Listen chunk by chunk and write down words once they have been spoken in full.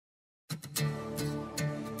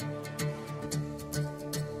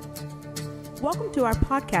Welcome to our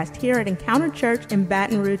podcast here at Encounter Church in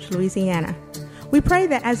Baton Rouge, Louisiana. We pray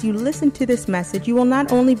that as you listen to this message, you will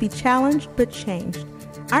not only be challenged, but changed.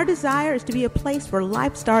 Our desire is to be a place where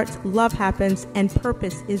life starts, love happens, and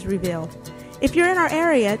purpose is revealed. If you're in our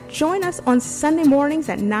area, join us on Sunday mornings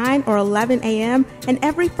at 9 or 11 a.m. and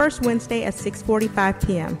every first Wednesday at 6:45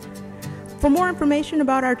 p.m. For more information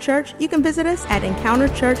about our church, you can visit us at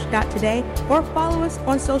encounterchurch.today or follow us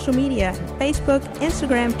on social media, Facebook,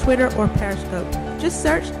 Instagram, Twitter, or Periscope. Just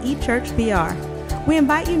search eChurchBR. We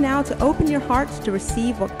invite you now to open your hearts to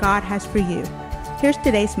receive what God has for you. Here's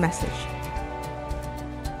today's message.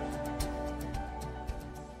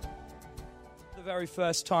 The very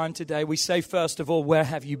first time today, we say, first of all, where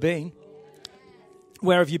have you been?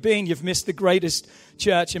 Where have you been? You've missed the greatest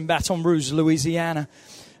church in Baton Rouge, Louisiana.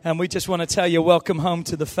 And we just want to tell you, welcome home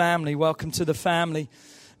to the family. Welcome to the family.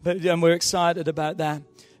 And we're excited about that.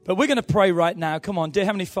 But we're going to pray right now. Come on, dear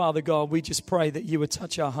Heavenly Father, God, we just pray that you would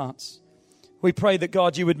touch our hearts. We pray that,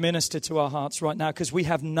 God, you would minister to our hearts right now because we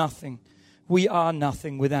have nothing. We are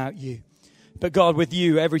nothing without you. But, God, with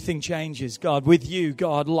you, everything changes. God, with you,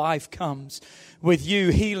 God, life comes. With you,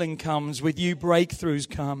 healing comes. With you, breakthroughs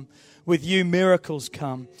come. With you, miracles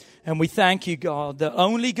come. And we thank you, God,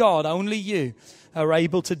 only you, are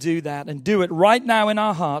able to do that and do it right now in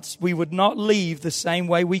our hearts. We would not leave the same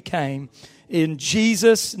way we came. In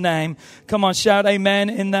Jesus' name. Come on, shout amen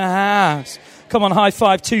in the house. Come on, high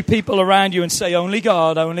five two people around you and say, only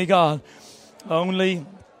God, only God, only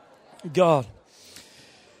God.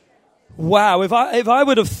 Wow, if I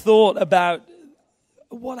would have thought about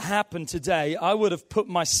what happened today, I would have put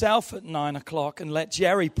myself at 9 o'clock and let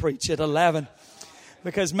Jerry preach at 11.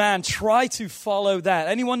 Because, man, try to follow that.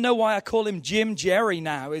 Anyone know why I call him Jim Jerry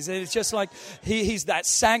now? It's just like he's that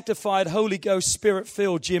sanctified, Holy Ghost,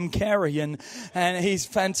 Spirit-filled Jim Carrey, and he's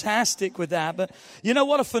fantastic with that. But you know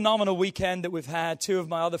what a phenomenal weekend that we've had. Two of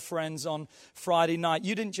my other friends on Friday night.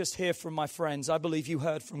 You didn't just hear from my friends. I believe you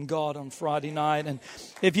heard from God on Friday night. And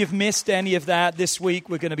if you've missed any of that this week,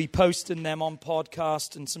 we're going to be posting them on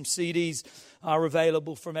podcast, and some CDs are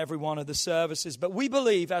available from every one of the services. But we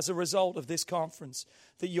believe as a result of this conference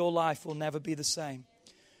that your life will never be the same.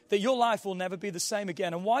 That your life will never be the same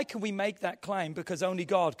again. And why can we make that claim? Because only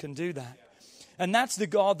God can do that. And that's the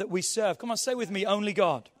God that we serve. Come on, say with me, only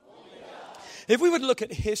God. Only God. If we would look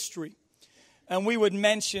at history and we would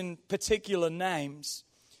mention particular names,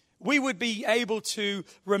 we would be able to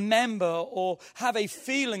remember or have a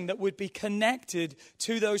feeling that would be connected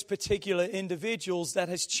to those particular individuals that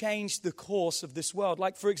has changed the course of this world.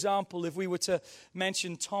 Like, for example, if we were to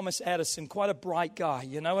mention Thomas Edison, quite a bright guy,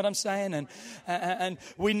 you know what I'm saying? And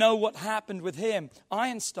we know what happened with him.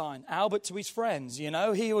 Einstein, Albert to his friends, you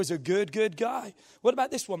know, he was a good guy. What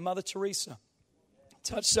about this one, Mother Teresa?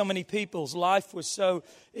 Touched so many people's life, was so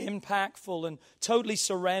impactful and totally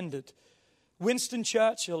surrendered. Winston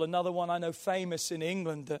Churchill, another one I know famous in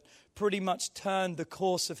England that pretty much turned the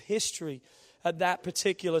course of history at that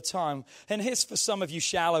particular time. And here's for some of you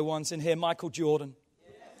shallow ones in here, Michael Jordan.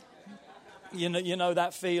 You know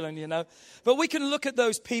that feeling, you know. But we can look at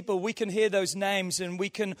those people, we can hear those names, and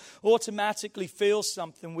we can automatically feel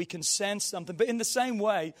something, we can sense something. But in the same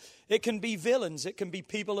way, it can be villains, it can be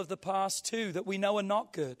people of the past too that we know are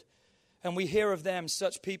not good. And we hear of them,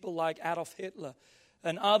 such people like Adolf Hitler,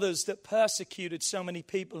 and others that persecuted so many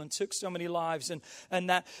people and took so many lives, and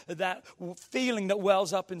that feeling that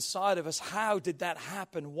wells up inside of us. How did that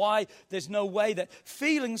happen? Why? There's no way that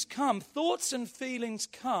feelings come. Thoughts and feelings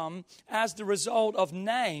come as the result of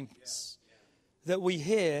names that we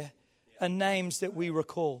hear and names that we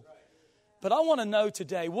recall. But I want to know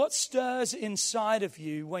today, what stirs inside of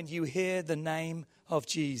you when you hear the name of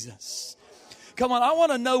Jesus? Come on, I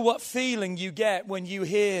want to know what feeling you get when you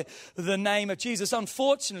hear the name of Jesus.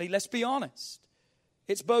 Unfortunately, let's be honest,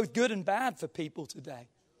 it's both good and bad for people today.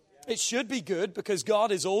 It should be good because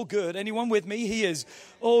God is all good. Anyone with me? He is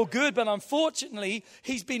all good. But unfortunately,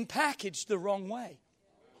 he's been packaged the wrong way.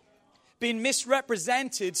 Been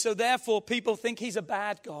misrepresented, so therefore people think he's a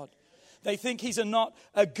bad God. They think he's not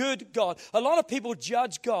a good God. A lot of people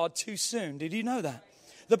judge God too soon. Did you know that?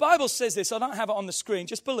 The Bible says this. I don't have it on the screen.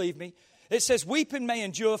 Just believe me. It says, weeping may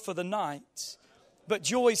endure for the night, but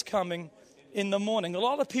joy's coming in the morning. A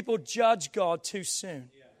lot of people judge God too soon.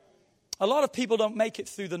 A lot of people don't make it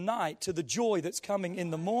through the night to the joy that's coming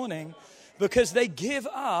in the morning because they give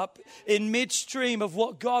up in midstream of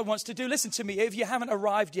what God wants to do. Listen to me, if you haven't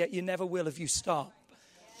arrived yet, you never will if you stop.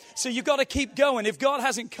 So you've got to keep going. If God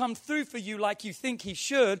hasn't come through for you like you think he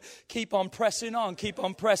should, keep on pressing on. Keep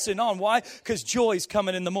on pressing on. Why? Because joy's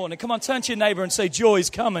coming in the morning. Come on, turn to your neighbor and say, joy's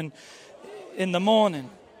coming in the morning.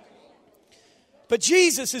 But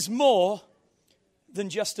Jesus is more than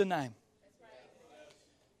just a name.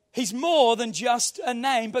 He's more than just a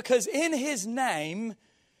name, because in his name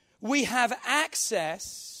we have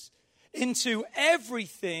access into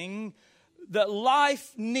everything that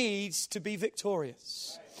life needs to be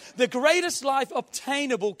victorious. The greatest life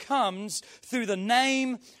obtainable comes through the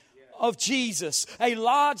name of Jesus. A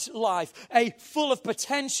large life, a full of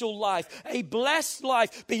potential life, a blessed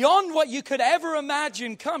life beyond what you could ever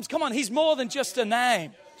imagine comes. Come on, he's more than just a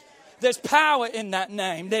name. There's power in that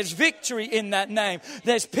name. There's victory in that name.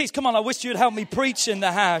 There's peace. Come on, I wish you'd help me preach in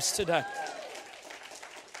the house today.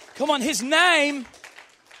 Come on, his name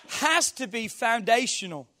has to be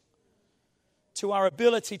foundational to our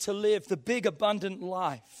ability to live the big, abundant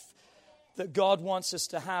life that God wants us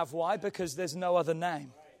to have. Why? Because there's no other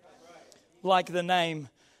name like the name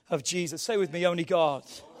of Jesus. Say with me, only God.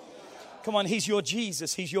 Come on, he's your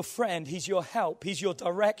Jesus. He's your friend. He's your help. He's your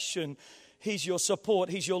direction. He's your support.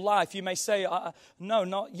 He's your life. You may say, no,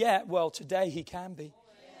 not yet. Well, today he can be.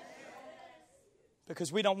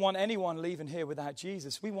 Because we don't want anyone leaving here without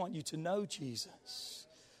Jesus. We want you to know Jesus.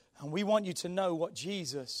 And we want you to know what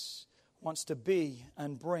Jesus wants to be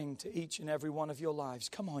and bring to each and every one of your lives.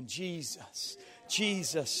 Come on, Jesus,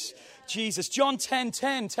 Jesus, Jesus. John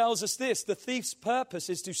 10:10 tells us this: the thief's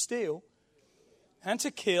purpose is to steal and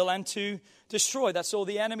to kill and to destroy. That's all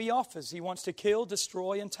the enemy offers. He wants to kill,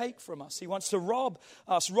 destroy, and take from us. He wants to rob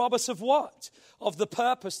us. Rob us of what? Of the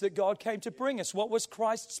purpose that God came to bring us. What was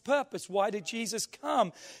Christ's purpose? Why did Jesus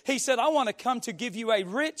come? He said, I want to come to give you a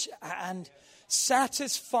rich and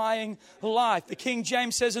satisfying life. The King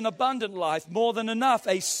James says an abundant life, more than enough,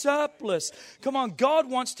 a surplus. Come on, God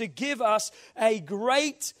wants to give us a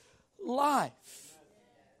great life.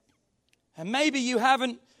 And maybe you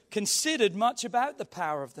haven't considered much about the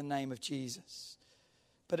power of the name of Jesus,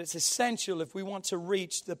 but it's essential if we want to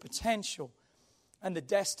reach the potential and the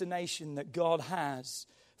destination that God has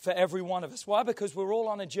for every one of us. Why? Because we're all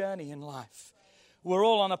on a journey in life. We're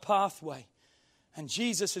all on a pathway. And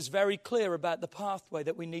Jesus is very clear about the pathway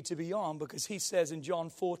that we need to be on, because he says in John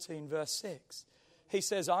 14 verse 6, he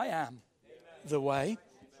says, I am the way.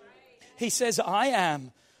 He says, I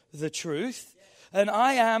am the truth, and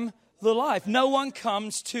I am the life. No one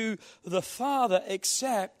comes to the Father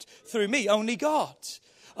except through me. Only God.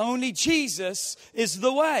 Only Jesus is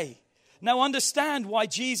the way. Now understand why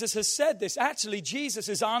Jesus has said this. Actually, Jesus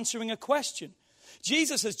is answering a question.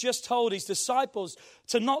 Jesus has just told his disciples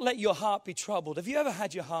to not let your heart be troubled. Have you ever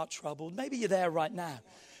had your heart troubled? Maybe you're there right now.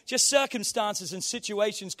 Just circumstances and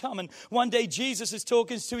situations come. And one day Jesus is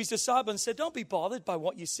talking to his disciples and said, don't be bothered by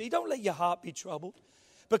what you see. Don't let your heart be troubled.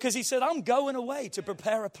 Because he said, I'm going away to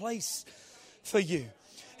prepare a place for you.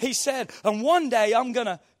 He said, and one day I'm going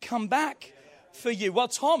to come back for you. Well,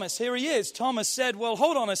 Thomas, here he is. Thomas said, well,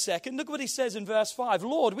 hold on a second. Look what he says in verse 5.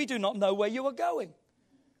 Lord, we do not know where you are going.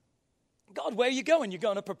 God, where are you going? You're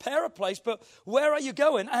going to prepare a place, but where are you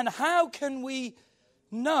going? And how can we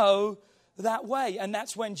know that way? And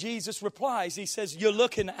that's when Jesus replies. He says, you're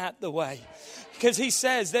looking at the way. Because he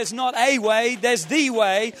says, there's not a way, there's the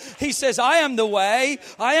way. He says, I am the way,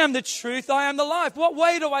 I am the truth, I am the life. What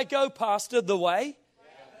way do I go, Pastor? The way?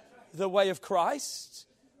 The way of Christ.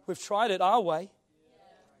 We've tried it our way.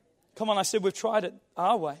 Come on, I said we've tried it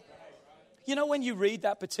our way. You know, when you read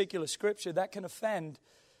that particular scripture, that can offend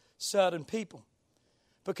certain people,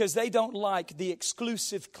 because they don't like the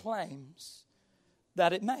exclusive claims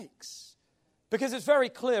that it makes. Because it's very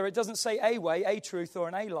clear, it doesn't say a way, a truth, or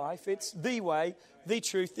an a life. It's the way, the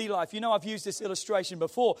truth, the life. You know, I've used this illustration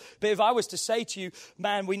before, but if I was to say to you,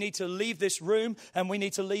 man, we need to leave this room and we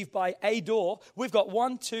need to leave by a door, we've got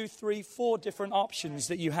 1, 2, 3, 4 different options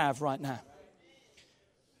that you have right now.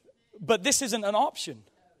 But this isn't an option.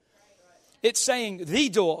 It's saying the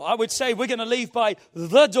door. I would say we're going to leave by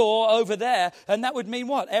the door over there. And that would mean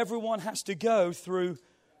what? Everyone has to go through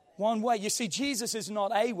one way. You see, Jesus is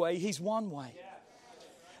not a way. He's one way.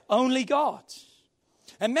 Only God.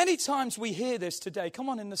 And many times we hear this today. Come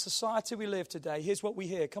on, in the society we live today, here's what we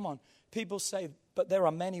hear. Come on. People say, but there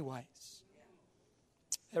are many ways.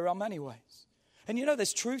 There are many ways. And you know,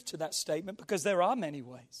 there's truth to that statement, because there are many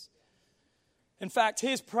ways. In fact,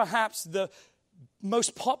 here's perhaps the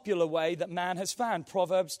most popular way that man has found.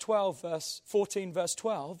 Proverbs 14 verse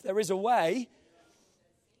 12. There is a way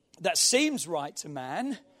that seems right to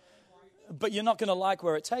man, but you're not going to like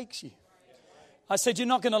where it takes you. I said you're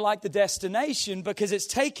not going to like the destination, because it's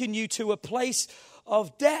taken you to a place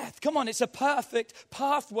of death. Come on, it's a perfect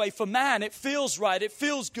pathway for man. It feels right. It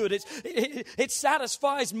feels good. It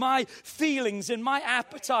satisfies my feelings and my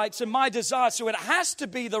appetites and my desires. So it has to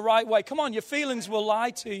be the right way. Come on, your feelings will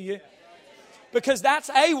lie to you. Because that's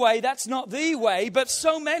a way, that's not the way. But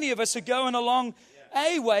so many of us are going along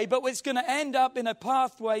a way, but it's going to end up in a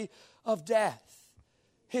pathway of death.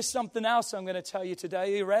 Here's something else I'm going to tell you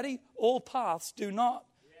today. Are you ready? All paths do not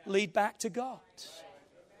lead back to God.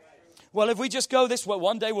 Well, if we just go this way,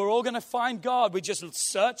 one day we're all going to find God. We're just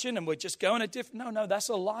searching and we're just going a different... No, that's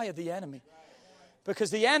a lie of the enemy.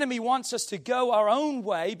 Because the enemy wants us to go our own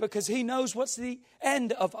way because he knows what's the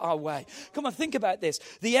end of our way. Come on, think about this.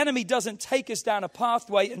 The enemy doesn't take us down a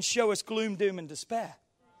pathway and show us gloom, doom, and despair.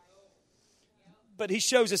 But he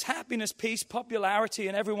shows us happiness, peace, popularity,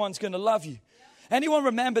 and everyone's going to love you. Anyone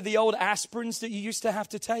remember the old aspirins that you used to have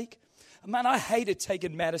to take? Man, I hated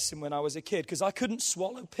taking medicine when I was a kid because I couldn't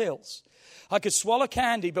swallow pills. I could swallow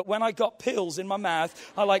candy, but when I got pills in my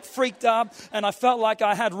mouth, I freaked up and I felt like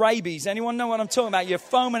I had rabies. Anyone know what I'm talking about? You're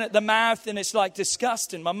foaming at the mouth and it's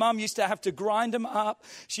disgusting. My mom used to have to grind them up.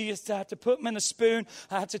 She used to have to put them in a spoon.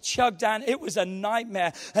 I had to chug down. It was a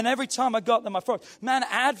nightmare. And every time I got them, I thought, man,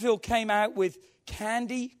 Advil came out with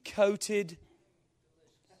candy-coated.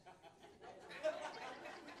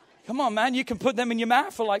 Come on, man, you can put them in your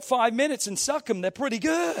mouth for 5 minutes and suck them. They're pretty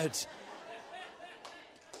good.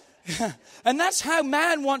 And that's how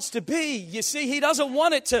man wants to be. You see, he doesn't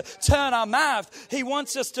want it to turn our mouth. He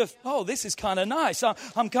wants us to, this is kind of nice.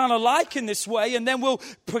 I'm kind of liking this way. And then we'll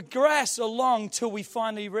progress along till we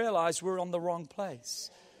finally realize we're on the wrong place.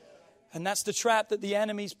 And that's the trap that the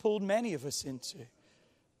enemy's pulled many of us into.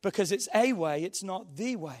 Because it's a way, it's not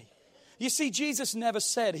the way. You see, Jesus never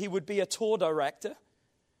said he would be a tour director.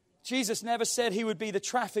 Jesus never said he would be the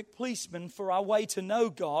traffic policeman for our way to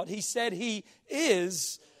know God. He said he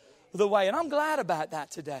is the way. And I'm glad about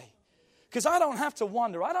that today. Because I don't have to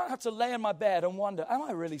wonder. I don't have to lay in my bed and wonder, am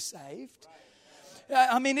I really saved?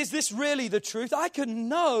 Is this really the truth? I can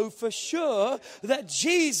know for sure that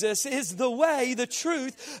Jesus is the way, the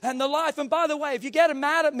truth, and the life. And by the way, if you get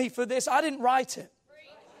mad at me for this, I didn't write it.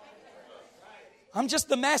 I'm just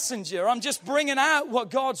the messenger. I'm just bringing out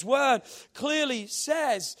what God's word clearly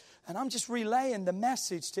says. And I'm just relaying the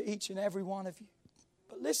message to each and every one of you.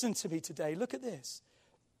 But listen to me today. Look at this.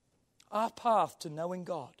 Our path to knowing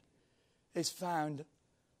God is found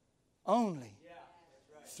only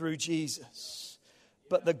through Jesus.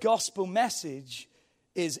 But the gospel message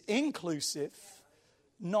is inclusive,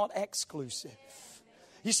 not exclusive.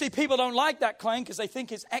 You see, people don't like that claim because they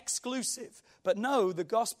think it's exclusive. But no, the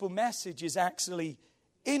gospel message is actually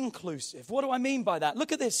inclusive. What do I mean by that?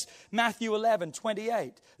 Look at this, Matthew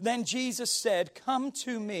 11:28. Then Jesus said, "Come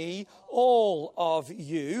to me, all of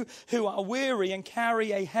you who are weary and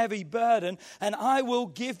carry a heavy burden, and I will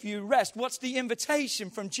give you rest." What's the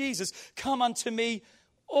invitation from Jesus? Come unto me,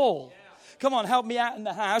 all. Come on, help me out in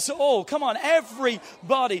the house. All. Come on,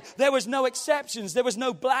 everybody. There was no exceptions. There was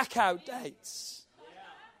no blackout dates.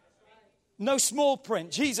 No small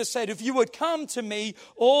print. Jesus said, if you would come to me,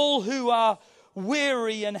 all who are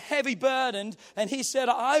weary and heavy burdened, and he said,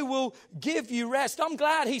 I will give you rest. I'm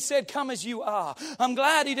glad he said, come as you are. I'm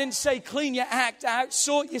glad he didn't say, clean your act out,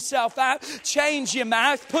 sort yourself out, change your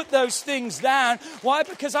mouth, put those things down. Why?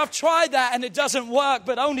 Because I've tried that and it doesn't work,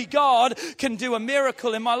 but only God can do a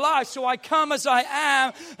miracle in my life. So I come as I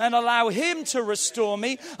am and allow him to restore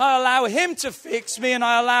me. I allow him to fix me, and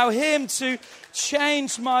I allow him to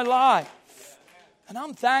change my life. And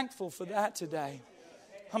I'm thankful for that today.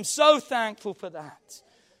 I'm so thankful for that.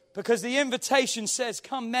 Because the invitation says,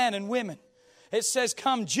 come men and women. It says,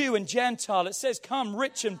 come Jew and Gentile. It says, come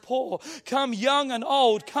rich and poor. Come young and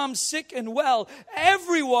old. Come sick and well.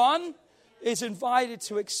 Everyone is invited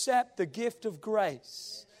to accept the gift of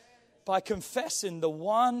grace by confessing the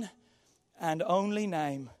one and only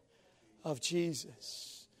name of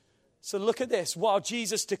Jesus. So look at this. While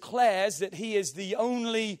Jesus declares that he is the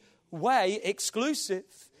only way, exclusive,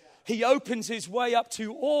 he opens his way up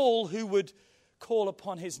to all who would call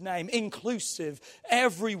upon his name, inclusive.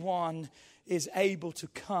 Everyone is able to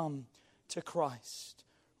come to Christ.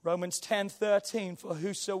 Romans 10:13, for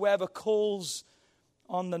whosoever calls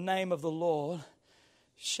on the name of the Lord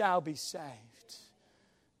shall be saved.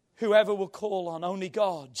 Whoever will call on only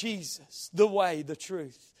God, Jesus, the way, the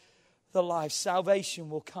truth, the life, salvation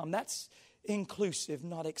will come. That's inclusive,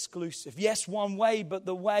 not exclusive. Yes, one way, but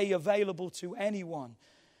the way available to anyone,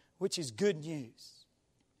 which is good news.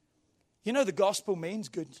 You know, the gospel means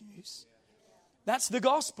good news. That's the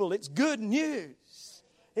gospel. It's good news.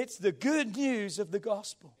 It's the good news of the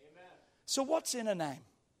gospel. So what's in a name?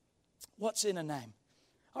 What's in a name?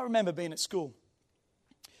 I remember being at school.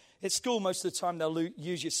 At school, most of the time, they'll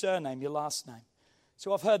use your surname, your last name.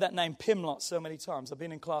 So I've heard that name Pimlott so many times. I've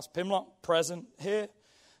been in class, Pimlott, present, here.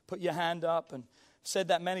 Put your hand up, and said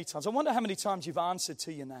that many times. I wonder how many times you've answered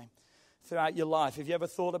to your name. throughout your life? Have you ever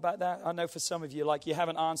thought about that? I know for some of you, like you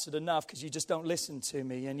haven't answered enough because you just don't listen to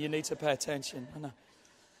me and you need to pay attention. I know.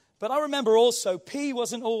 But I remember also, P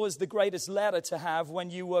wasn't always the greatest letter to have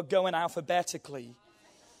when you were going alphabetically.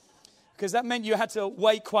 Because that meant you had to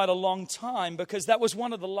wait quite a long time because that was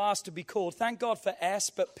one of the last to be called. Thank God for S,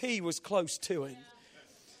 but P was close to it.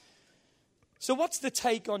 So what's the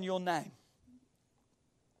take on your name?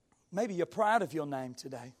 Maybe you're proud of your name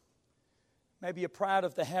today. Maybe you're proud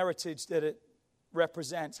of the heritage that it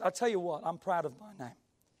represents. I'll tell you what, I'm proud of my name.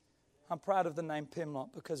 I'm proud of the name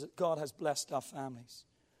Pimlott because God has blessed our families.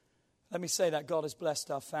 Let me say that God has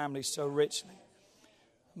blessed our families so richly.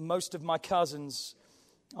 Most of my cousins,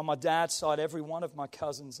 on my dad's side, every one of my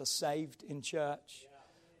cousins are saved in church,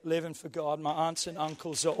 living for God. My aunts and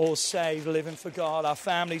uncles are all saved, living for God. Our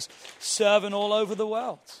families serving all over the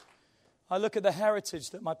world. I look at the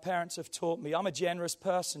heritage that my parents have taught me. I'm a generous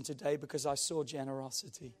person today because I saw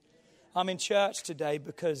generosity. I'm in church today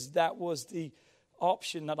because that was the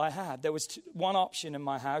option that I had. There was one option in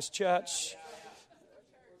my house, church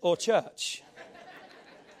or church.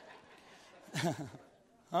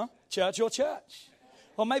 Huh? Church or church.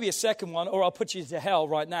 Or maybe a second one, or I'll put you to hell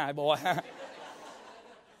right now, boy.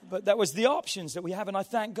 But that was the options that we have, and I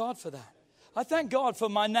thank God for that. I thank God for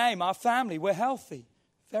my name, our family. We're healthy.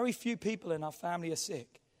 Very few people in our family are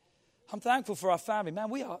sick. I'm thankful for our family. Man,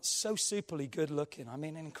 we are so superly good looking. I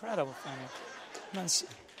mean, an incredible family. Man,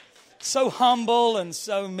 so humble and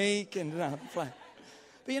so meek. But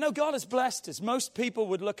you know, God has blessed us. Most people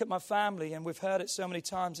would look at my family, and we've heard it so many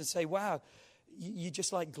times, and say, wow, you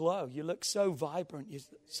just like glow. You look so vibrant.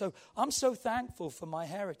 So I'm so thankful for my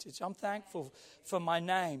heritage. I'm thankful for my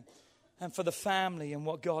name and for the family and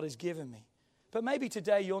what God has given me. But maybe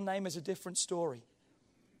today your name is a different story.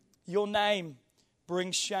 Your name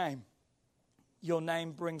brings shame. Your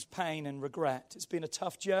name brings pain and regret. It's been a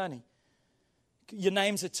tough journey. Your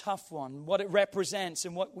name's a tough one. What it represents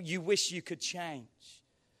and what you wish you could change.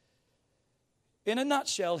 In a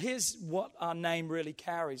nutshell, here's what our name really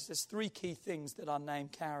carries. There's three key things that our name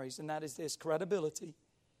carries, and that is this: credibility,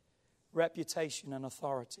 reputation, and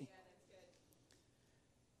authority.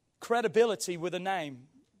 Credibility with a name.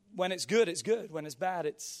 When it's good, it's good. When it's bad,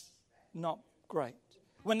 it's not great.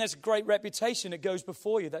 When there's a great reputation, it goes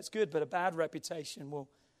before you. That's good, but a bad reputation will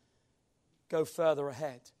go further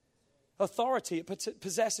ahead. Authority, it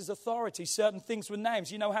possesses authority. Certain things with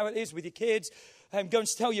names. You know how it is with your kids. Go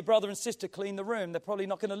and tell your brother and sister, clean the room. They're probably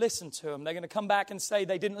not going to listen to them. They're going to come back and say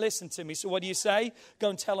they didn't listen to me. So what do you say?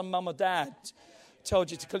 Go and tell them mum or dad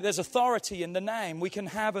told you to clean. There's authority in the name. We can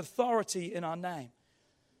have authority in our name.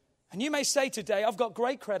 And you may say today, I've got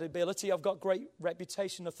great credibility. I've got great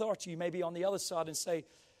reputation, authority. You may be on the other side and say,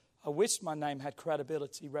 I wish my name had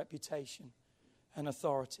credibility, reputation, and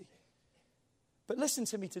authority. But listen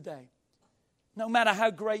to me today. No matter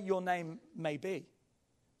how great your name may be,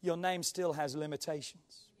 your name still has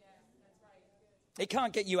limitations. It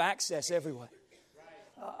can't get you access everywhere.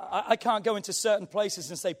 I can't go into certain places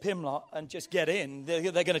and say Pimlott and just get in. They're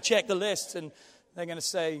going to check the list and they're going to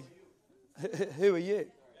say, who are you?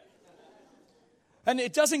 And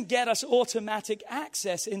it doesn't get us automatic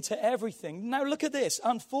access into everything. Now look at this.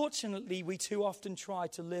 Unfortunately, we too often try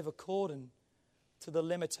to live according to the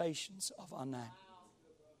limitations of our name.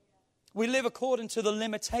 We live according to the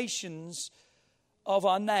limitations of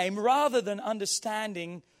our name rather than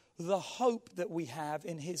understanding the hope that we have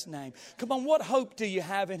in His name. Come on, what hope do you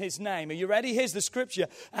have in His name? Are you ready? Here's the scripture.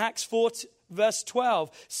 Acts 4 verse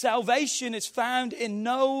 12. Salvation is found in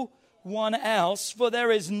no one else, for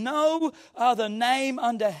there is no other name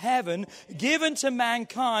under heaven given to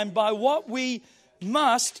mankind by what we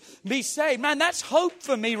must be saved. Man, that's hope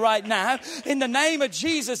for me right now. In the name of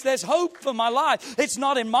Jesus, there's hope for my life. It's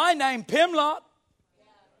not in my name, Pimlott,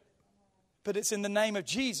 but it's in the name of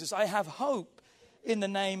Jesus. I have hope in the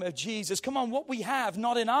name of Jesus. Come on, what we have,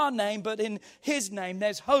 not in our name, but in His name.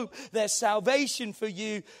 There's hope. There's salvation for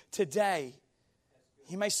you today.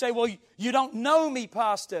 You may say, well, you don't know me,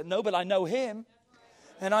 Pastor. No, but I know Him.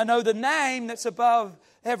 And I know the name that's above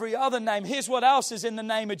every other name. Here's what else is in the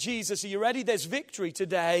name of Jesus. Are you ready? There's victory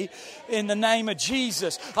today in the name of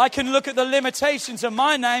Jesus. I can look at the limitations of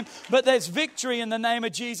my name, but there's victory in the name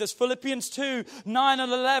of Jesus. Philippians 2, 9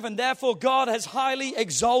 and 11. Therefore God has highly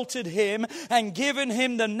exalted Him and given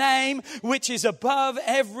Him the name which is above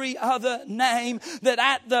every other name, that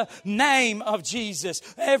at the name of Jesus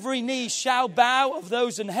every knee shall bow, of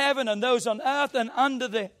those in heaven and those on earth and under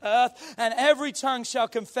the earth, and every tongue shall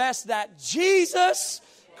confess that Jesus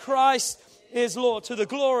Christ is Lord, to the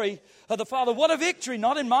glory of the Father. What a victory.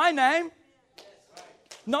 Not in my name.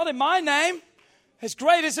 Not in my name. As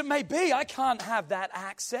great as it may be, I can't have that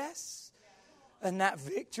access. and that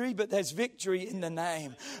victory, but there's victory in the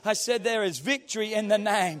name. I said there is victory in the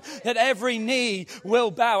name, that every knee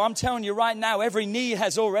will bow. I'm telling you right now, every knee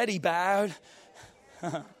has already bowed.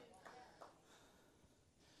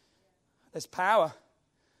 There's power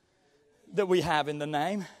that we have in the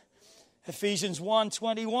name. Ephesians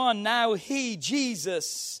 1:21, now he,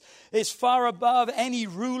 Jesus, is far above any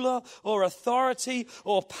ruler or authority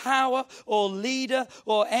or power or leader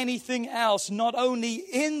or anything else, not only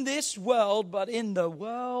in this world, but in the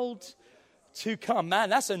world to come.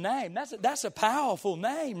 Man, that's a name. That's a powerful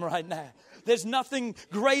name right now. There's nothing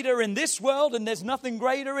greater in this world, and there's nothing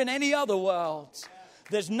greater in any other world.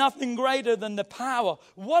 There's nothing greater than the power.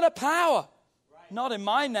 What a power. Not in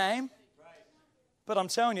my name, but I'm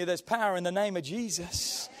telling you, there's power in the name of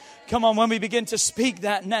Jesus. Come on, when we begin to speak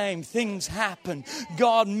that name, things happen.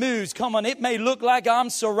 God moves. Come on, it may look like I'm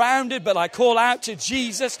surrounded, but I call out to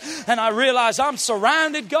Jesus and I realize I'm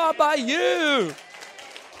surrounded, God, by you.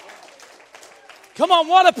 Come on,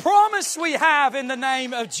 what a promise we have in the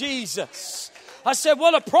name of Jesus. I said,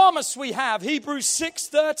 what a promise we have. Hebrews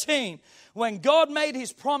 6:13. When God made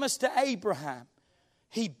his promise to Abraham,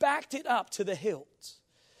 he backed it up to the hilt.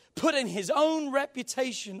 Putting his own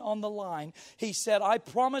reputation on the line, he said, I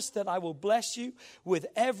promise that I will bless you with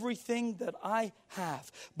everything that I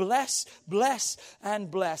have. Bless, bless,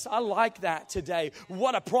 and bless. I like that today.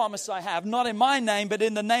 What a promise I have. Not in my name, but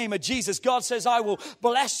in the name of Jesus. God says, I will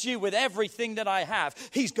bless you with everything that I have.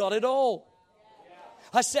 He's got it all.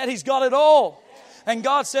 I said, he's got it all. And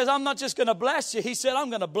God says, I'm not just going to bless you. He said, I'm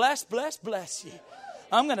going to bless you.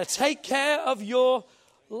 I'm going to take care of your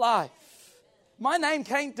life. My name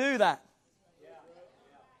can't do that.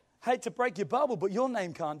 Hate to break your bubble, but your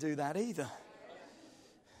name can't do that either.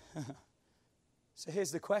 So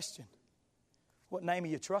here's the question. What name are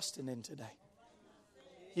you trusting in today?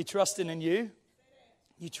 You trusting in you?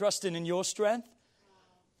 You trusting in your strength?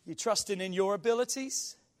 You trusting in your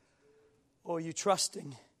abilities? Or are you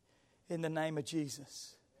trusting in the name of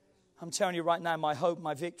Jesus? I'm telling you right now, my hope,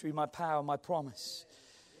 my victory, my power, my promise.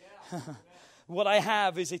 What I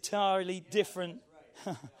have is entirely different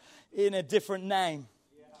in a different name.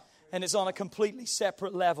 And it's on a completely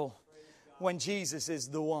separate level when Jesus is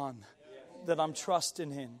the one that I'm trusting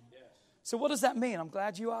in. So what does that mean? I'm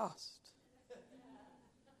glad you asked.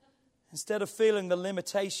 Instead of feeling the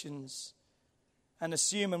limitations and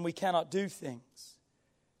assuming we cannot do things,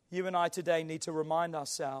 you and I today need to remind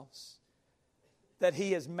ourselves that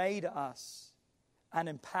he has made us and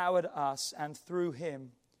empowered us, and through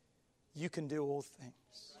him, you can do all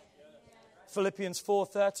things. Philippians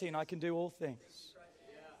 4:13, I can do all things.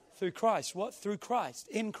 Through Christ. What? Through Christ.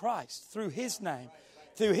 In Christ. Through his name.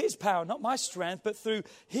 Through his power. Not my strength, but through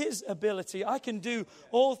his ability. I can do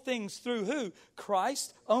all things through who?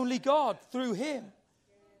 Christ. Only God. Through him.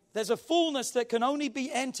 There's a fullness that can only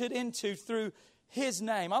be entered into through his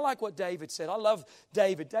name. I like what David said. I love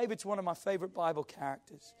David. David's one of my favorite Bible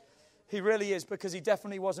characters. He really is, because he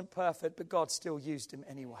definitely wasn't perfect, but God still used him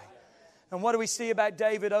anyway. And what do we see about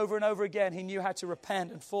David over and over again? He knew how to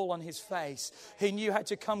repent and fall on his face. He knew how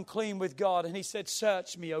to come clean with God. And he said,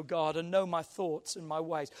 search me, O God, and know my thoughts and my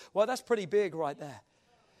ways. Well, that's pretty big right there.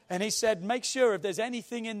 And he said, make sure if there's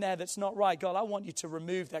anything in there that's not right, God, I want you to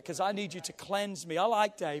remove that because I need you to cleanse me. I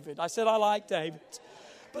like David. I said, I like David.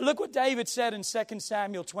 But look what David said in 2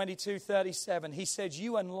 Samuel 22:37. He said,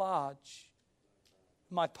 you enlarge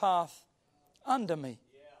my path under me,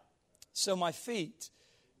 so my feet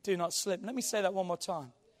do not slip. Let me say that one more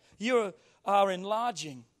time. You are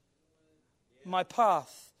enlarging my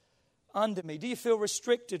path under me. Do you feel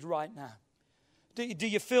restricted right now? Do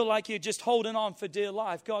you feel like you're just holding on for dear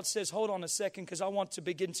life? God says, hold on a second, because I want to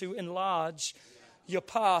begin to enlarge your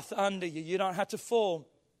path under you. You don't have to fall.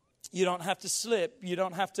 You don't have to slip. You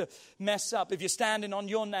don't have to mess up. If you're standing on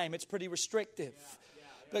your name, it's pretty restrictive.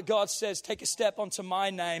 But God says, take a step onto my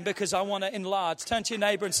name because I want to enlarge. Turn to your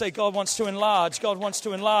neighbor and say, God wants to enlarge. God wants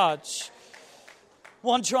to enlarge.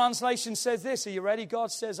 One translation says this. Are you ready? God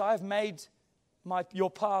says, I have made your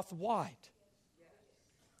path wide,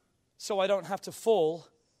 so I don't have to fall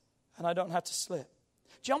and I don't have to slip.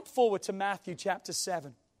 Jump forward to Matthew chapter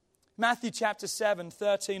 7. Matthew chapter 7,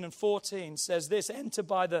 13 and 14 says this, enter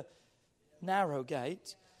by the narrow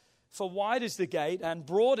gate. For wide is the gate and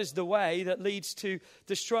broad is the way that leads to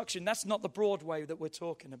destruction. That's not the broad way that we're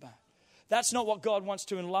talking about. That's not what God wants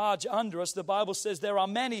to enlarge under us. The Bible says there are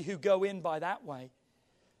many who go in by that way.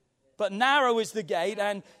 But narrow is the gate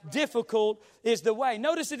and difficult is the way.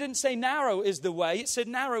 Notice it didn't say narrow is the way. It said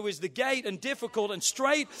narrow is the gate and difficult and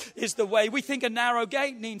straight is the way. We think a narrow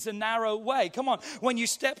gate means a narrow way. Come on. When you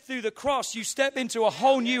step through the cross, you step into a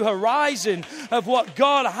whole new horizon of what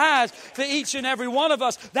God has for each and every one of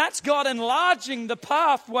us. That's God enlarging the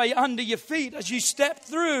pathway under your feet as you step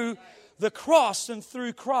through the cross and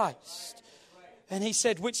through Christ. And he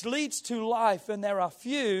said, which leads to life, and there are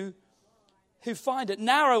few who find it.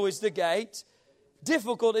 Narrow is the gate,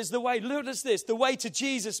 difficult is the way. Notice this, the way to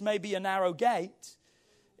Jesus may be a narrow gate.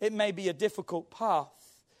 It may be a difficult path,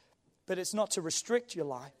 but it's not to restrict your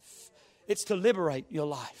life. It's to liberate your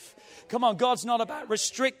life. Come on, God's not about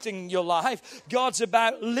restricting your life. God's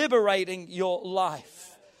about liberating your life.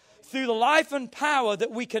 Through the life and power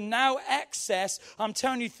that we can now access, I'm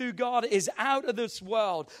telling you, through God, is out of this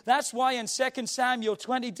world. That's why in 2 Samuel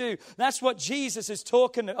 22, that's what Jesus is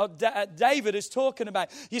talking, David is talking about.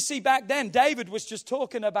 You see, back then, David was just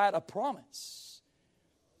talking about a promise.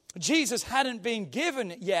 Jesus hadn't been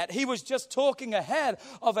given yet. He was just talking ahead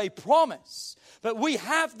of a promise. But we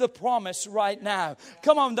have the promise right now.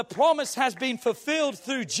 Come on, the promise has been fulfilled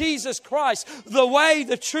through Jesus Christ, the way,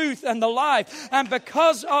 the truth, and the life. And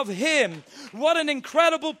because of him, what an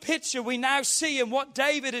incredible picture we now see in what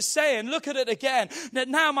David is saying. Look at it again. That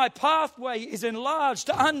now my pathway is enlarged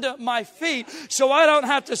under my feet, so I don't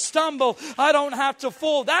have to stumble. I don't have to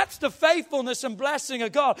fall. That's the faithfulness and blessing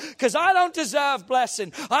of God. Because I don't deserve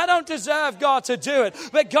blessing. I don't deserve God to do it.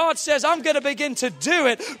 But God says, I'm going to begin to do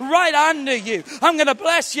it right under you. I'm going to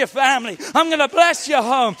bless your family. I'm going to bless your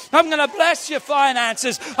home. I'm going to bless your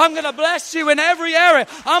finances. I'm going to bless you in every area.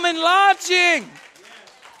 I'm enlarging.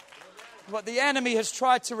 What the enemy has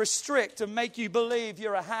tried to restrict and make you believe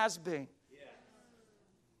you're a has-been.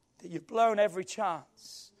 That you've blown every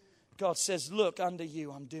chance. God says, look, under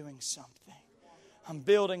you I'm doing something. I'm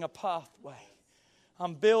building a pathway.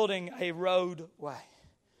 I'm building a roadway.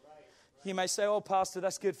 You may say, oh, Pastor,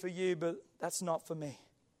 that's good for you, but that's not for me.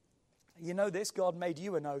 You know this, God made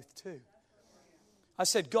you an oath too. I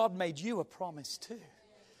said, God made you a promise too.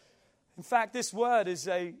 In fact, this word is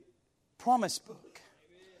a promise book.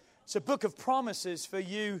 It's a book of promises for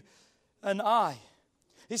you and I.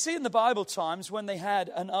 You see, in the Bible times, when they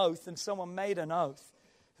had an oath and someone made an oath,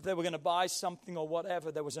 if they were going to buy something or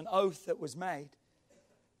whatever, there was an oath that was made.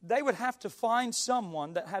 They would have to find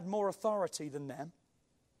someone that had more authority than them,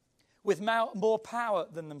 with more power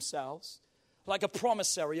than themselves, like a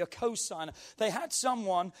promissory, a co-signer. They had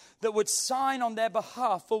someone that would sign on their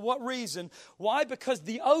behalf. For what reason? Why? Because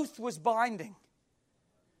the oath was binding.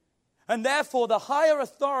 And therefore, the higher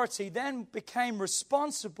authority then became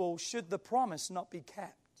responsible should the promise not be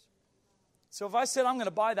kept. So if I said, I'm going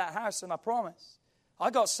to buy that house and I promise, I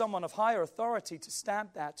got someone of higher authority to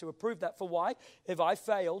stamp that, to approve that. For why? If I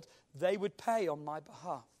failed, they would pay on my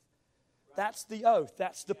behalf. That's the oath.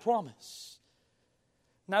 That's the promise.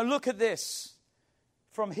 Now look at this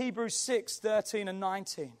from Hebrews 6, 13 and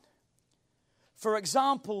 19. For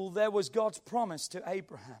example, there was God's promise to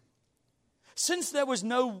Abraham. Since there was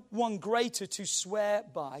no one greater to swear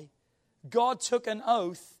by, God took an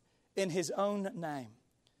oath in his own name,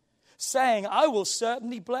 saying, I will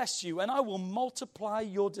certainly bless you, and I will multiply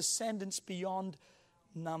your descendants beyond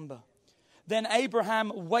number. Then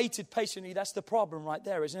Abraham waited patiently. That's the problem right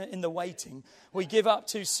there, isn't it? In the waiting. We give up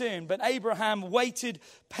too soon. But Abraham waited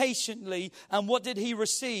patiently. And what did he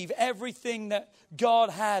receive? Everything that God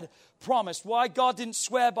had promised. Why? God didn't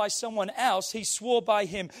swear by someone else. He swore by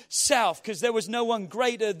himself, because there was no one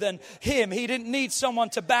greater than him. He didn't need someone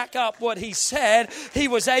to back up what he said. He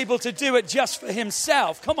was able to do it just for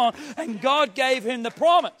himself. Come on. And God gave him the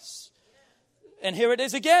promise. And here it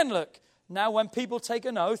is again, look. Now, when people take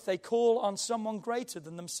an oath, they call on someone greater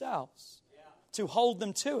than themselves to hold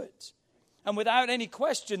them to it. And without any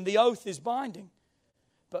question, the oath is binding.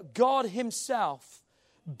 But God himself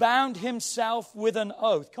bound himself with an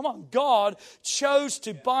oath. Come on, God chose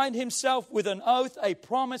to bind himself with an oath, a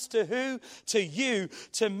promise to who? To you,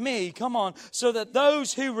 to me. Come on, so that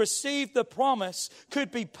those who received the promise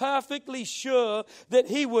could be perfectly sure that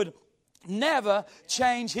he would never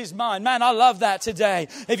change his mind. Man, I love that today.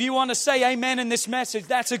 If you want to say amen in this message,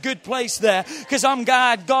 that's a good place there. Because I'm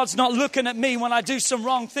glad God's not looking at me when I do some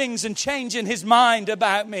wrong things and changing his mind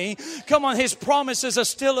about me. Come on, his promises are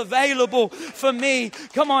still available for me.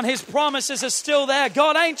 Come on, his promises are still there.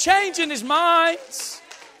 God ain't changing his mind.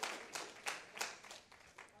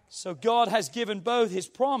 So God has given both his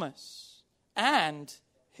promise and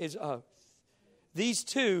his oath. These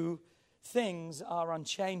two things are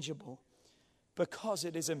unchangeable, because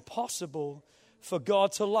it is impossible for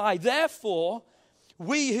God to lie. Therefore,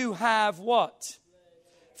 we who have what?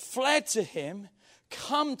 fled to him,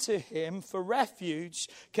 come to him for refuge,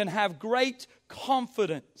 can have great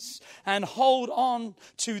confidence and hold on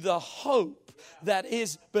to the hope that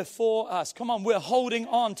is before us. Come on, we're holding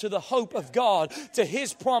on to the hope of God, to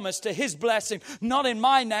his promise, to his blessing, not in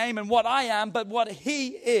my name and what I am, but what he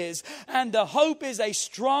is. And the hope is a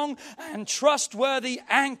strong and trustworthy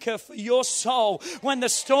anchor for your soul. When the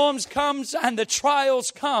storms comes and the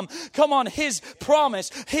trials come, come on, his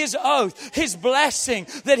promise, his oath, his blessing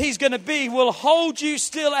that he's going to be will hold you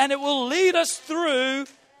still, and it will lead us through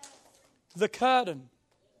the curtain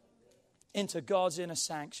into God's inner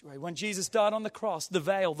sanctuary. When Jesus died on the cross, the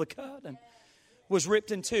veil, the curtain, was ripped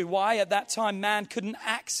in two. Why? At that time, man couldn't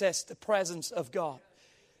access the presence of God.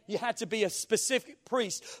 You had to be a specific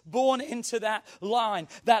priest born into that line,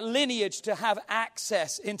 that lineage, to have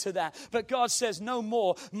access into that. But God says, no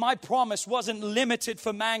more. My promise wasn't limited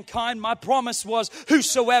for mankind. My promise was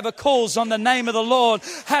whosoever calls on the name of the Lord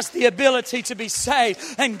has the ability to be saved.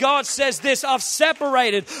 And God says this, I've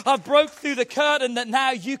separated, I've broke through the curtain that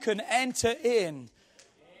now you can enter in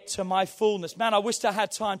to my fullness. Man, I wish I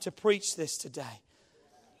had time to preach this today.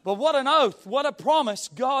 But what an oath, what a promise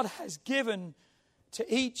God has given to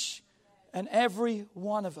each and every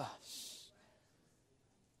one of us.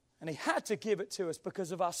 And he had to give it to us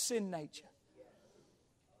because of our sin nature.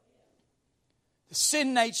 The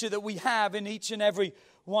sin nature that we have in each and every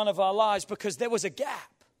one of our lives, because there was a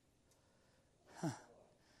gap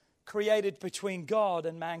created between God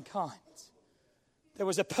and mankind. There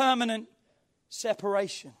was a permanent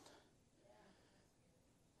separation.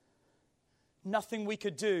 Nothing we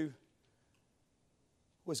could do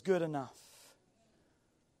was good enough.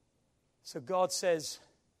 So God says,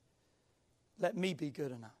 let me be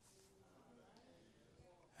good enough.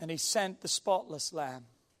 And he sent the spotless lamb.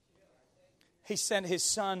 He sent his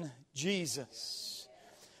son, Jesus,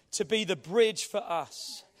 to be the bridge for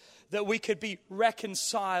us, that we could be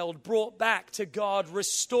reconciled, brought back to God,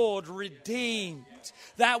 restored, redeemed.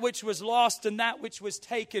 That which was lost and that which was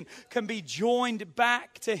taken can be joined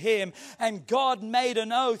back to him. And God made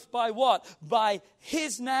an oath by what? By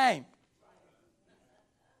his name.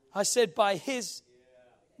 I said by his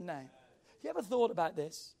name. You ever thought about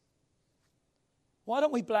this? Why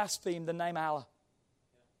don't we blaspheme the name Allah?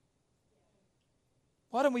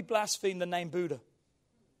 Why don't we blaspheme the name Buddha?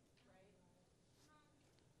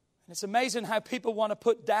 And it's amazing how people want to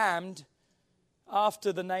put damned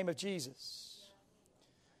after the name of Jesus.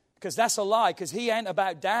 Because that's a lie, because he ain't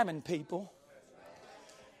about damning people.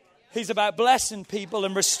 He's about blessing people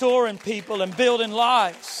and restoring people and building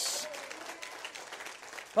lives.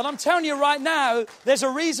 But I'm telling you right now, there's a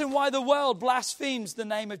reason why the world blasphemes the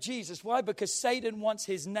name of Jesus. Why? Because Satan wants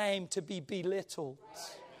his name to be belittled.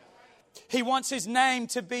 He wants his name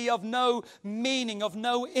to be of no meaning, of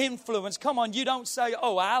no influence. Come on, you don't say,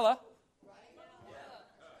 oh, Allah.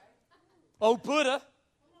 Oh, Buddha.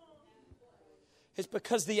 It's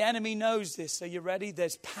because the enemy knows this. Are you ready?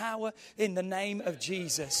 There's power in the name of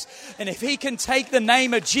Jesus. And if he can take the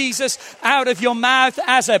name of Jesus out of your mouth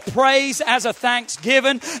as a praise, as a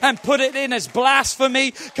thanksgiving, and put it in as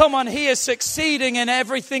blasphemy, come on, he is succeeding in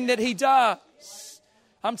everything that he does.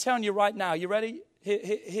 I'm telling you right now, you ready?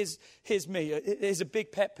 Here's me. Here's a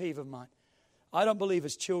big pet peeve of mine. I don't believe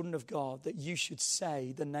as children of God that you should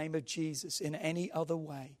say the name of Jesus in any other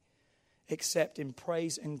way except in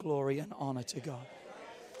praise and glory and honor to God.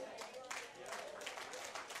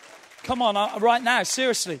 Come on, right now,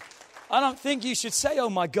 seriously. I don't think you should say, oh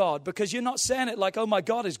my God, because you're not saying it like, oh my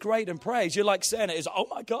God is great and praise. You're like saying it is, oh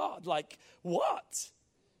my God, like what?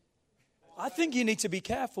 I think you need to be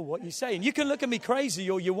careful what you say. And you can look at me crazy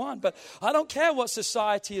all you want, but I don't care what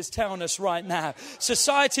society is telling us right now.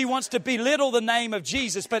 Society wants to belittle the name of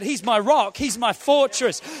Jesus, but he's my rock. He's my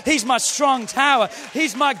fortress. He's my strong tower.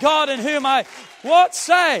 He's my God in whom I, what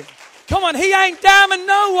say? Come on, he ain't damning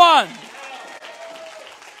no one.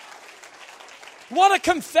 What a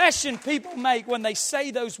confession people make when they say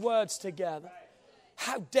those words together.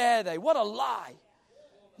 How dare they? What a lie.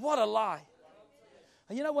 What a lie.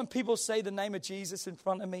 And you know, when people say the name of Jesus in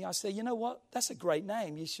front of me, I say, you know what? That's a great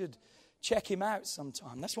name. You should check him out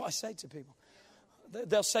sometime. That's what I say to people.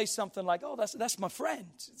 They'll say something like, oh, that's my friend.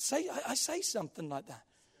 I say something like that.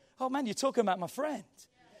 Oh, man, you're talking about my friend.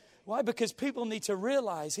 Why? Because people need to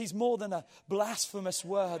realize he's more than a blasphemous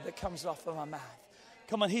word that comes off of my mouth.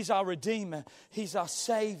 Come on, he's our Redeemer. He's our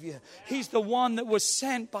Savior. He's the one that was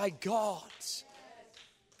sent by God.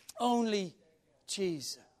 Only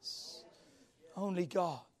Jesus. Only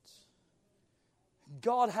God.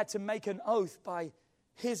 God had to make an oath by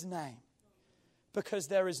his name because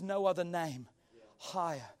there is no other name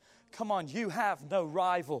higher. Come on, you have no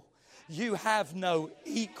rival. You have no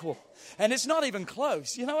equal. And it's not even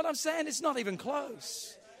close. You know what I'm saying? It's not even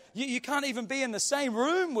close. You can't even be in the same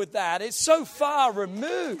room with that. It's so far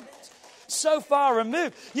removed. So far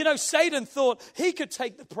removed. You know, Satan thought he could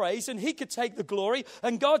take the praise and he could take the glory,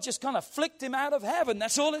 and God just kind of flicked him out of heaven.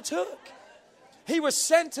 That's all it took. He was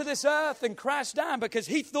sent to this earth and crashed down because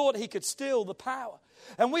he thought he could steal the power.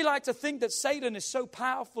 And we like to think that Satan is so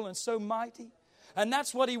powerful and so mighty. And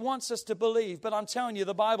that's what he wants us to believe. But I'm telling you,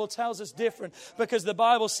 the Bible tells us different, because the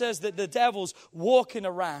Bible says that the devil's walking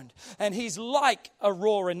around and he's like a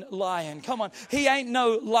roaring lion. Come on. He ain't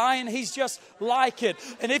no lion. He's just like it.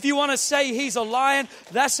 And if you want to say he's a lion,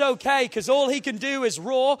 that's okay, because all he can do is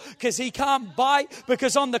roar, because he can't bite,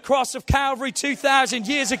 because on the cross of Calvary 2,000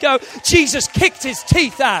 years ago, Jesus kicked his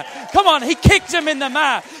teeth out. Come on. He kicked him in the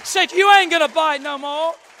mouth. Said, you ain't going to bite no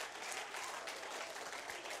more.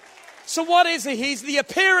 So what is he? He's the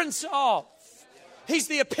appearance of. He's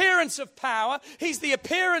the appearance of power. He's the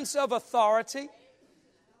appearance of authority.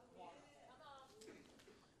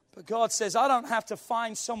 But God says, I don't have to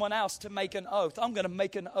find someone else to make an oath. I'm going to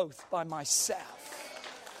make an oath by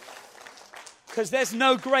myself. Because there's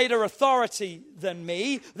no greater authority than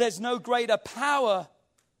me. There's no greater power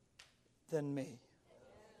than me.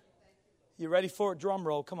 You ready for it? Drum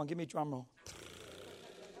roll. Come on, give me a drum roll.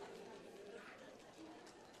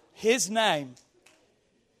 His name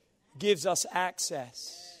gives us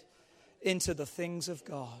access into the things of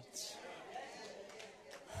God.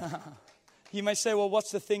 You may say, well,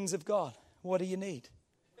 what's the things of God? What do you need?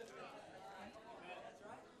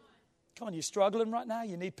 Come on, you're struggling right now?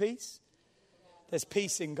 You need peace? There's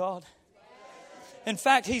peace in God. In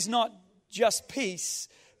fact, he's not just peace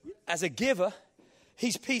as a giver.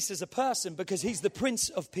 He's peace as a person, because he's the Prince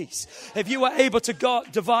of Peace. If you were able to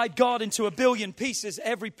divide God into a billion pieces,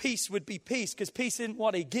 every piece would be peace, because peace isn't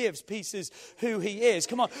what he gives. Peace is who he is.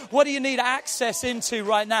 Come on. What do you need access into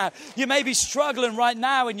right now? You may be struggling right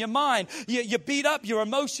now in your mind. You're beat up. Your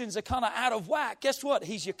emotions are kind of out of whack. Guess what?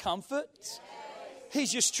 He's your comfort.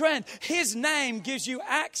 He's your strength. His name gives you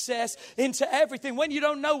access into everything. When you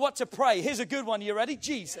don't know what to pray, here's a good one. You ready?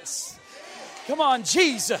 Jesus. Come on,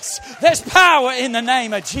 Jesus. There's power in the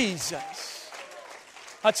name of Jesus.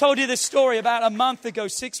 I told you this story about a month ago,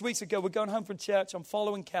 6 weeks ago. We're going home from church. I'm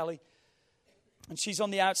following Kelly. And she's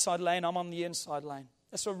on the outside lane. I'm on the inside lane.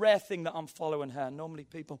 That's a rare thing that I'm following her. Normally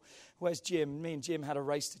people, where's Jim? Me and Jim had a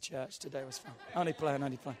race to church today. It was fun. Only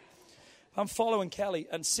playing. I'm following Kelly.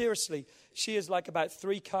 And seriously, she is like about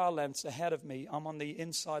 3 car lengths ahead of me. I'm on the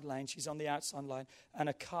inside lane. She's on the outside lane. And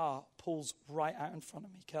a car pulls right out in front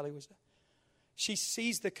of me. Kelly was there. She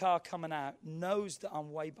sees the car coming out, knows that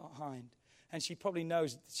I'm way behind. And she probably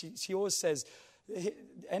knows, she always says,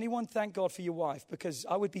 anyone thank God for your wife? Because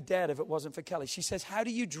I would be dead if it wasn't for Kelly. She says, how do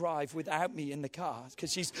you drive without me in the car?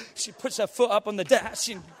 Because she puts her foot up on the dash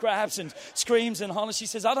and grabs and screams and hollers. She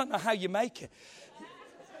says, I don't know how you make it.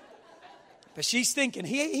 But she's thinking,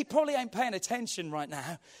 he probably ain't paying attention right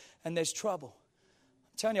now, and there's trouble.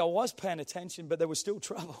 I'm telling you, I was paying attention, but there was still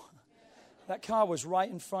trouble. That car was right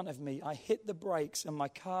in front of me. I hit the brakes and my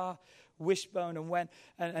car wishbone and went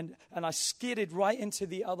and I skidded right into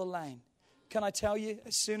the other lane. Can I tell you,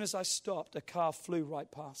 as soon as I stopped, a car flew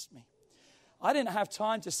right past me. I didn't have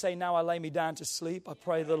time to say, now I lay me down to sleep. I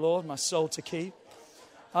pray the Lord my soul to keep.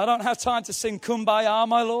 I don't have time to sing Kumbaya,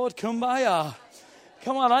 my Lord, Kumbaya.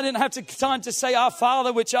 Come on, I didn't have time to say, Our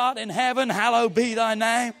Father which art in heaven, hallowed be thy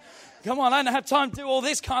name. Come on, I didn't have time to do all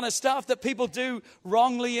this kind of stuff that people do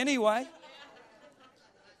wrongly anyway.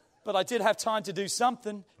 But I did have time to do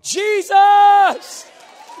something. Jesus!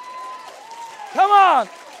 Come on.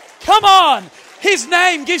 Come on. His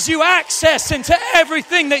name gives you access into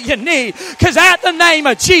everything that you need. Because at the name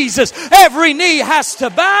of Jesus, every knee has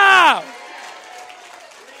to bow.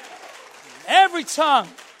 Every tongue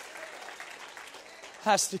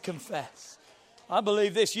has to confess. I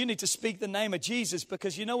believe this. You need to speak the name of Jesus,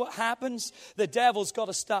 because you know what happens? The devil's got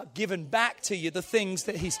to start giving back to you the things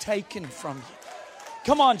that he's taken from you.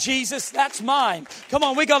 Come on, Jesus, that's mine. Come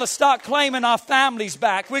on, we got to start claiming our families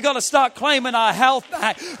back. We got to start claiming our health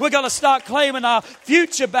back. We got to start claiming our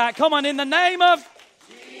future back. Come on, in the name of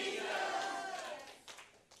Jesus.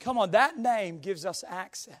 Come on, that name gives us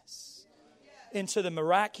access into the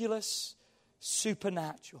miraculous,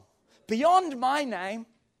 supernatural. Beyond my name,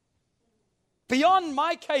 beyond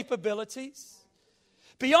my capabilities,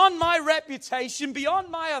 beyond my reputation, beyond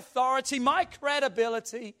my authority, my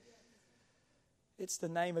credibility. It's the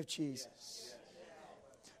name of Jesus.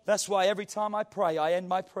 That's why every time I pray, I end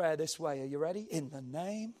my prayer this way. Are you ready? In the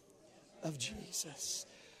name of Jesus.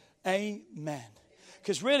 Amen.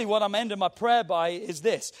 Because really what I'm ending my prayer by is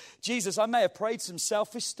this. Jesus, I may have prayed some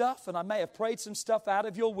selfish stuff and I may have prayed some stuff out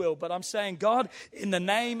of your will, but I'm saying, God, in the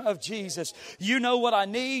name of Jesus, you know what I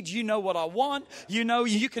need, you know what I want, you know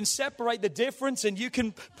you can separate the difference and you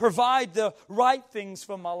can provide the right things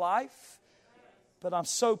for my life. But I'm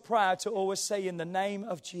so proud to always say in the name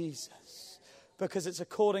of Jesus, because it's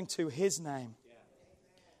according to his name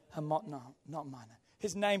and not mine.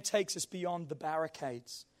 His name takes us beyond the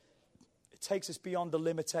barricades. It takes us beyond the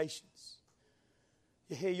limitations.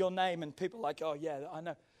 You hear your name and people are like, oh yeah, I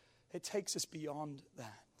know. It takes us beyond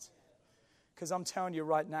that. Because I'm telling you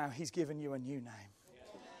right now, he's given you a new name.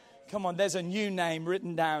 Come on, there's a new name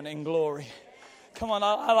written down in glory. Come on,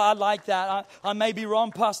 I like that. I may be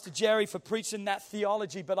wrong, Pastor Jerry, for preaching that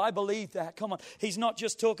theology, but I believe that. Come on, he's not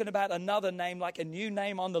just talking about another name like a new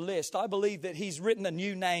name on the list. I believe that he's written a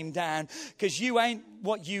new name down because you ain't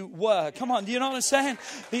what you were. Come on, do you know what I'm saying?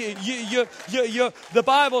 The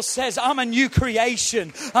Bible says, I'm a new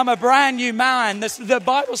creation. I'm a brand new man. The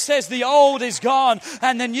Bible says the old is gone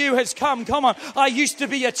and the new has come. Come on, I used to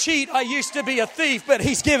be a cheat. I used to be a thief, but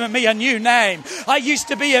he's given me a new name. I used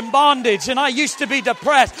to be in bondage and I used to be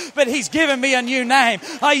depressed, but he's given me a new name.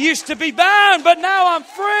 I used to be bound, but now I'm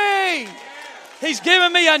free. He's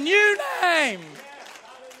given me a new name.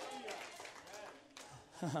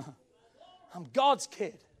 I'm God's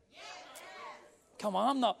kid. Come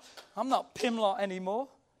on, I'm not Pimlot anymore.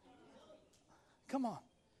 Come on.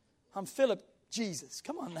 I'm Philip Jesus.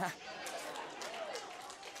 Come on now.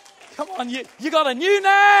 Come on, you got a new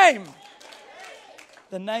name.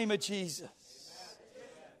 The name of Jesus.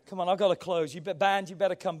 Come on, I've got to close. Band, you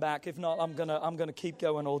better come back. If not, I'm gonna keep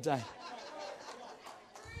going all day.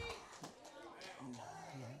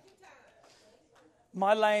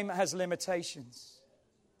 My name has limitations,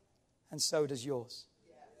 and so does yours.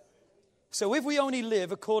 So if we only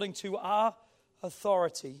live according to our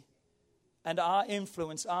authority and our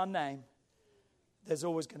influence, our name, there's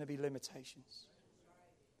always going to be limitations.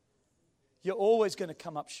 You're always going to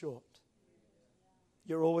come up short.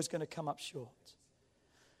 You're always going to come up short.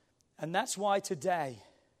 And that's why today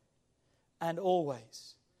and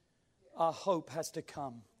always our hope has to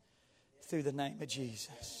come through the name of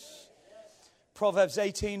Jesus. Proverbs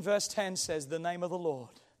 18 verse 10 says, the name of the Lord.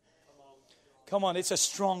 Come on, it's a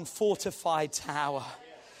strong fortified tower.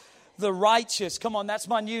 The righteous, come on, that's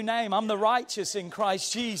my new name. I'm the righteous in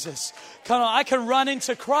Christ Jesus. Come on, I can run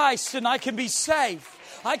into Christ and I can be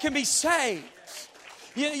safe. I can be saved.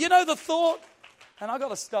 You know the thought, and I've got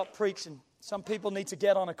to stop preaching. Some people need to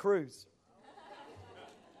get on a cruise.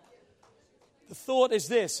 The thought is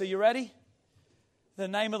this. Are you ready? The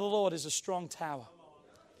name of the Lord is a strong tower.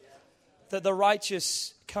 That the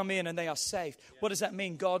righteous come in and they are saved. What does that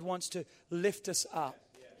mean? God wants to lift us up.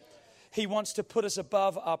 He wants to put us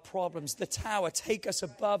above our problems. The tower, take us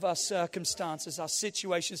above our circumstances, our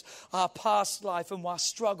situations, our past life and our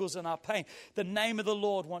struggles and our pain. The name of the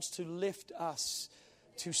Lord wants to lift us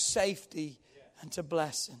to safety and to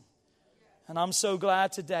blessing. And I'm so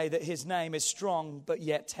glad today that his name is strong but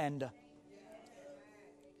yet tender.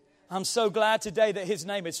 I'm so glad today that his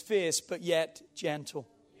name is fierce but yet gentle.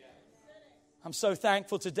 I'm so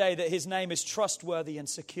thankful today that his name is trustworthy and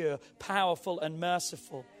secure, powerful and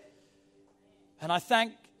merciful. And I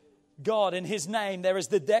thank God in his name there is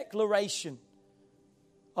the declaration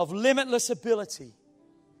of limitless ability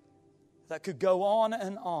that could go on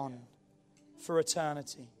and on for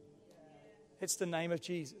eternity. It's the name of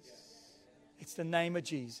Jesus. It's the name of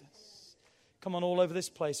Jesus. Come on, all over this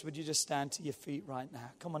place, would you just stand to your feet right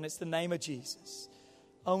now? Come on, it's the name of Jesus.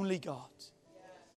 Only God.